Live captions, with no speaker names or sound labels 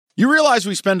You realize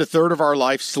we spend a third of our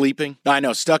life sleeping? I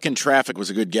know, stuck in traffic was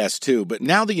a good guess too, but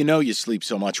now that you know you sleep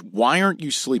so much, why aren't you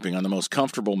sleeping on the most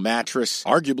comfortable mattress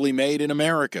arguably made in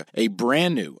America? A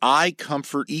brand new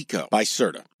iComfort Eco by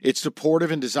Serta. It's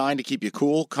supportive and designed to keep you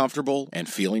cool, comfortable, and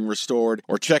feeling restored.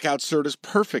 Or check out Serta's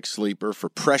Perfect Sleeper for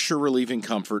pressure-relieving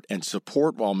comfort and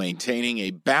support while maintaining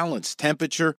a balanced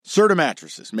temperature. Serta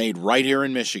mattresses, made right here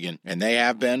in Michigan, and they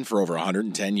have been for over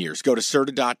 110 years. Go to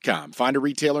Serta.com. Find a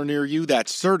retailer near you.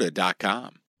 That's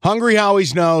Serta.com. Hungry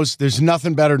Howie's knows there's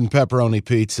nothing better than pepperoni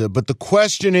pizza, but the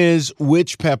question is,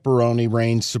 which pepperoni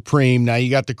reigns supreme? Now,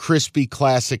 you got the crispy,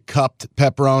 classic cupped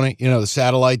pepperoni, the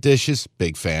satellite dishes.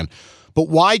 Big fan. But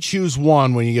why choose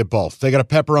one when you get both? They got a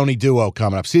pepperoni duo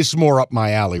coming up. See, this is more up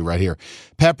my alley right here.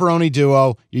 Pepperoni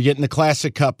duo, you're getting the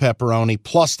classic cup pepperoni,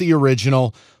 plus the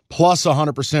original, plus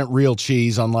 100% real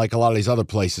cheese, unlike a lot of these other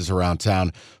places around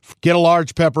town. Get a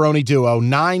large pepperoni duo,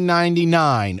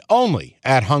 $9.99, only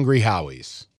at Hungry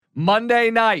Howie's.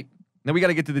 Monday night. Now we got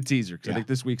to get to the teaser because I think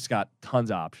this week's got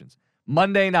tons of options.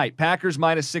 Monday night, Packers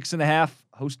 -6.5,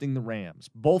 hosting the Rams.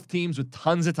 Both teams with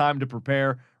tons of time to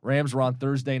prepare. Rams were on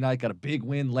Thursday night, got a big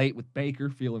win late with Baker,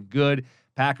 feeling good.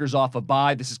 Packers off a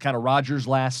bye. This is kind of Rodgers'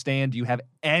 last stand. Do you have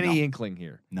any inkling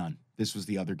here? None. This was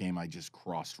the other game I just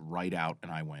crossed right out,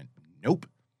 and I went, nope.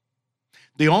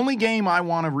 The only game I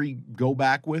want to go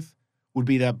back with would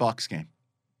be that Bucs game.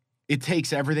 It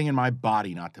takes everything in my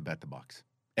body not to bet the Bucs.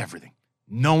 Everything.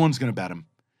 No one's going to bet them.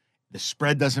 The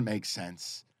spread doesn't make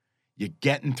sense. You're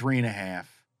getting 3.5.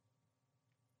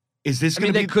 Is this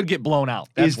going to be? They could get blown out.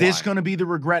 Is this going to be the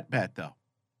regret bet, though?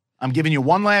 I'm giving you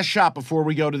one last shot before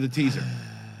we go to the teaser.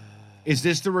 Is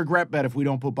this the regret bet if we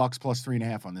don't put Bucs plus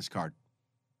 3.5 on this card?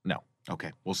 No.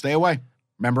 Okay, we'll stay away.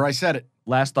 Remember, I said it.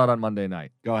 Last thought on Monday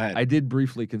night. Go ahead. I did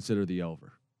briefly consider the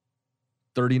over.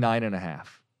 39.5.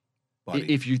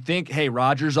 Buddy. If you think, hey,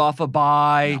 Rodgers off a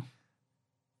bye,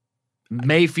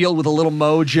 Mayfield with a little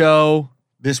mojo.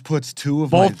 This puts two of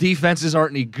both defenses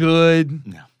aren't any good.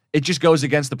 No. It just goes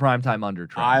against the primetime under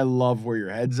trend. I love where your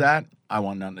head's at. I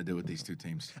want nothing to do with these two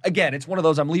teams. Again, it's one of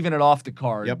those, I'm leaving it off the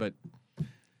card, but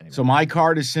anyway. So my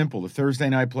card is simple. The Thursday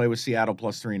night play with Seattle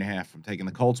plus 3.5. I'm taking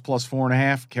the Colts plus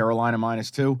 4.5, Carolina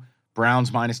 -2,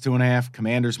 Browns -2.5,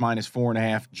 Commanders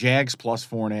 -4.5, Jags plus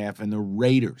 4.5, and the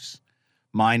Raiders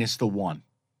 -1.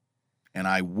 And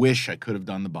I wish I could have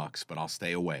done the Bucs, but I'll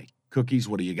stay away. Cookies,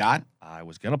 what do you got? I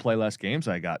was going to play less games.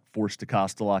 I got forced to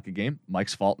cost a lock a game.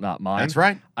 Mike's fault, not mine. That's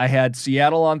right. I had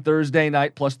Seattle on Thursday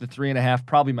night plus the 3.5,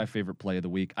 probably my favorite play of the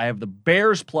week. I have the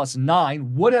Bears plus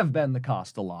 9, would have been the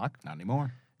Costa lock. Not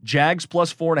anymore. Jags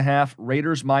plus 4.5,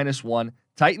 Raiders -1,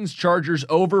 Titans Chargers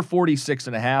over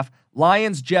 46.5,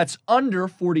 Lions Jets under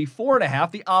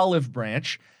 44.5, the olive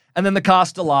branch, and then the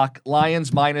Costa lock,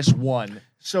 Lions -1.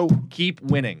 So keep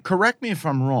winning. Correct me if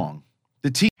I'm wrong.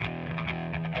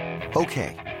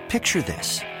 Okay, picture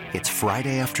this. It's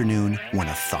Friday afternoon when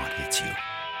a thought hits you.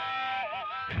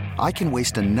 I can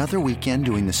waste another weekend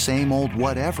doing the same old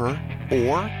whatever,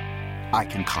 or I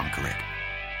can conquer it.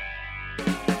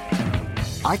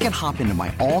 I can hop into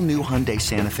my all-new Hyundai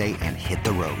Santa Fe and hit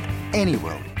the road. Any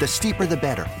road. The steeper, the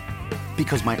better.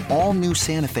 Because my all-new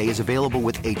Santa Fe is available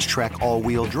with H-Track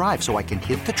all-wheel drive, so I can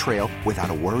hit the trail without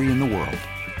a worry in the world.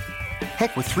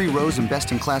 Heck, with 3 rows and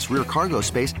best-in-class rear cargo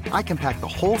space, I can pack the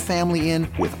whole family in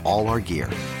with all our gear.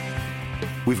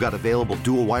 We've got available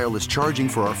dual wireless charging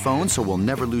for our phones, so we'll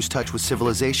never lose touch with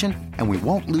civilization, and we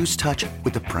won't lose touch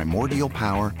with the primordial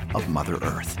power of Mother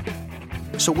Earth.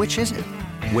 So which is it?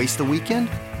 Waste the weekend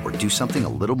or do something a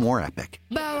little more epic?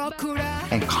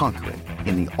 And conquer it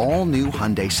in the all-new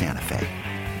Hyundai Santa Fe.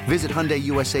 Visit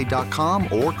HyundaiUSA.com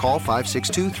or call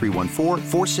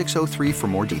 562-314-4603 for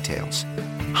more details.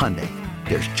 Hyundai,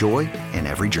 there's joy in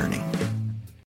every journey.